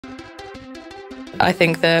I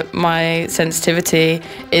think that my sensitivity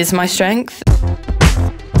is my strength.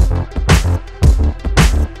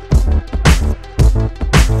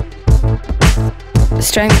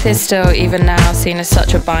 Strength is still, even now, seen as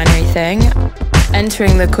such a binary thing.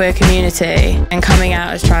 Entering the queer community and coming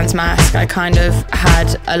out as trans masc, I kind of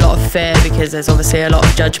had a lot of fear because there's obviously a lot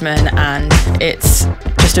of judgment and it's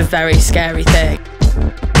just a very scary thing.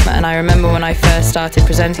 And I remember when I first started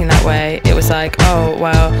presenting that way, it was like, oh,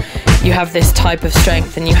 well, you have this type of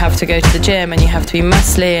strength and you have to go to the gym and you have to be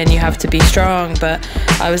muscly and you have to be strong. But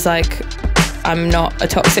I was like, I'm not a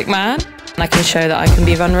toxic man and I can show that I can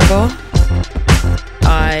be vulnerable.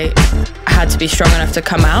 I had to be strong enough to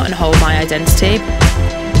come out and hold my identity.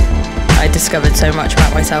 I discovered so much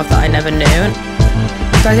about myself that I never knew.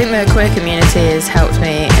 So I think the queer community has helped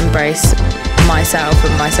me embrace myself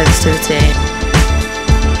and my sensitivity.